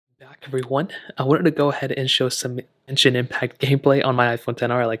Back everyone. I wanted to go ahead and show some Genshin Impact gameplay on my iPhone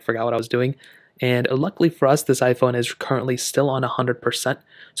XR. I forgot what I was doing. And luckily for us, this iPhone is currently still on 100%.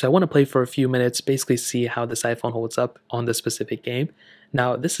 So I want to play for a few minutes, basically see how this iPhone holds up on this specific game.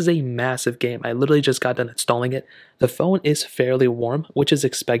 Now, this is a massive game. I literally just got done installing it. The phone is fairly warm, which is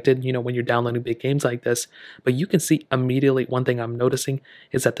expected, when you're downloading big games like this. But you can see immediately one thing I'm noticing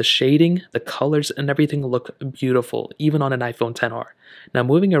is that the shading, the colors, and everything look beautiful, even on an iPhone XR. Now,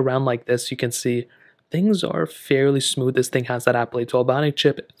 moving around like this, you can see things are fairly smooth. This thing has that Apple A12 Bionic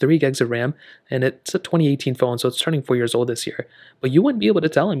chip, 3 gigs of RAM, and it's a 2018 phone, so it's turning 4 years old this year. But you wouldn't be able to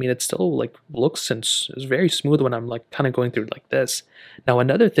tell. I mean, it still looks and is very smooth when I'm kind of going through like this. Now,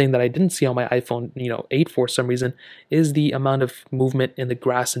 another thing that I didn't see on my iPhone, 8 for some reason, is the amount of movement in the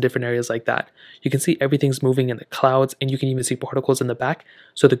grass in different areas like that. You can see everything's moving in the clouds, and you can even see particles in the back.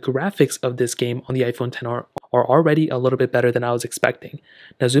 So the graphics of this game on the iPhone XR are already a little bit better than I was expecting.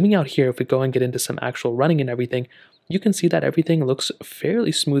 Now, zooming out here, if we go and get into some actual running and everything, you can see that everything looks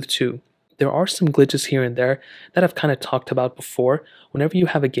fairly smooth too. There are some glitches here and there that I've kind of talked about before. Whenever you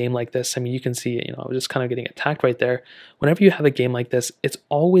have a game like this, I mean, you can see, I was just kind of getting attacked right there. Whenever you have a game like this, it's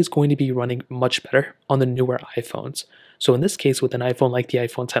always going to be running much better on the newer iPhones. So in this case, with an iPhone like the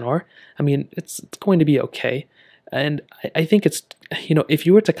iPhone XR, I mean, it's going to be okay. And I think it's, if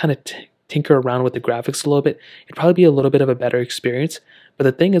you were to kind of tinker around with the graphics a little bit, it'd probably be a little bit of a better experience. But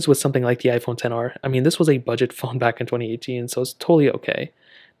the thing is with something like the iPhone XR, I mean, this was a budget phone back in 2018, so it's totally okay.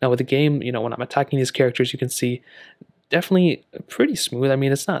 Now with the game, when I'm attacking these characters, you can see definitely pretty smooth. I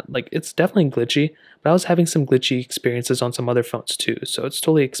mean, it's not it's definitely glitchy, but I was having some glitchy experiences on some other phones too, so it's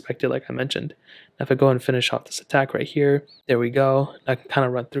totally expected like I mentioned. Now if I go and finish off this attack right here, there we go. I can kind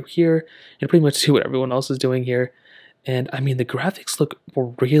of run through here and pretty much see what everyone else is doing here. And I mean, the graphics look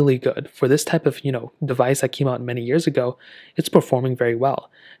really good. For this type of, device that came out many years ago, it's performing very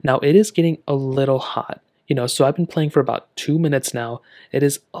well. Now, it is getting a little hot, so I've been playing for about 2 minutes now. It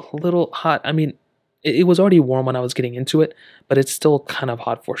is a little hot. I mean, it was already warm when I was getting into it, but it's still kind of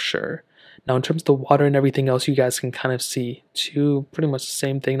hot for sure. Now, in terms of the water and everything else, you guys can kind of see too, pretty much the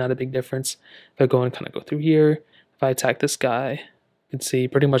same thing, not a big difference. If I go and kind of go through here, if I attack this guy, you can see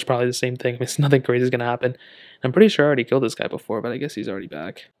pretty much probably the same thing. I mean, nothing crazy is going to happen. I'm pretty sure I already killed this guy before, but I guess he's already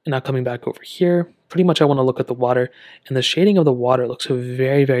back. And now coming back over here, pretty much I want to look at the water, and the shading of the water looks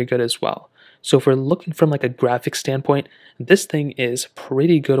very, very good as well. So if we're looking from a graphics standpoint, this thing is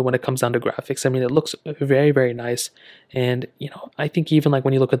pretty good when it comes down to graphics. I mean, it looks very, very nice. And, I think even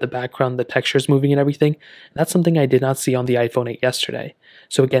when you look at the background, the textures moving and everything, that's something I did not see on the iPhone 8 yesterday.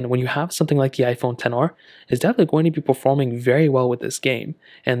 So again, when you have something like the iPhone XR, it's definitely going to be performing very well with this game.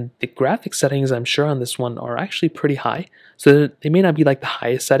 And the graphics settings, I'm sure on this one are actually pretty high. So they may not be the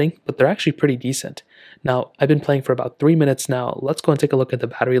highest setting, but they're actually pretty decent. Now, I've been playing for about 3 minutes now. Let's go and take a look at the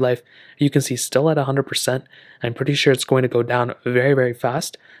battery life. You can see still at 100%. I'm pretty sure it's going to go down very, very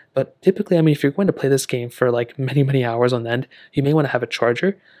fast. But typically, I mean, if you're going to play this game for many, many hours on end, you may want to have a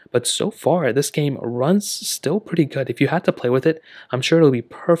charger. But so far, this game runs still pretty good. If you had to play with it, I'm sure it'll be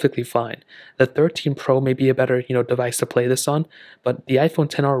perfectly fine. The 13 Pro may be a better, device to play this on. But the iPhone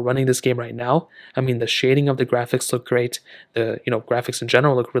XR running this game right now, I mean, the shading of the graphics look great. The, graphics in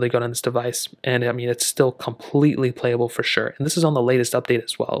general look really good on this device. And I mean, it's still completely playable for sure. And this is on the latest update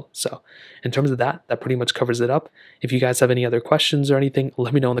as well. So in terms of that pretty much covers it up. If you guys have any other questions or anything,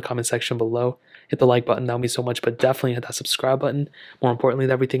 let me know in the comment section below. Hit the like button, that would mean so much, but definitely hit that subscribe button. More importantly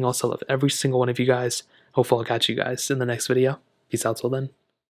than everything else, I love every single one of you guys. Hopefully I'll catch you guys in the next video. Peace out till then.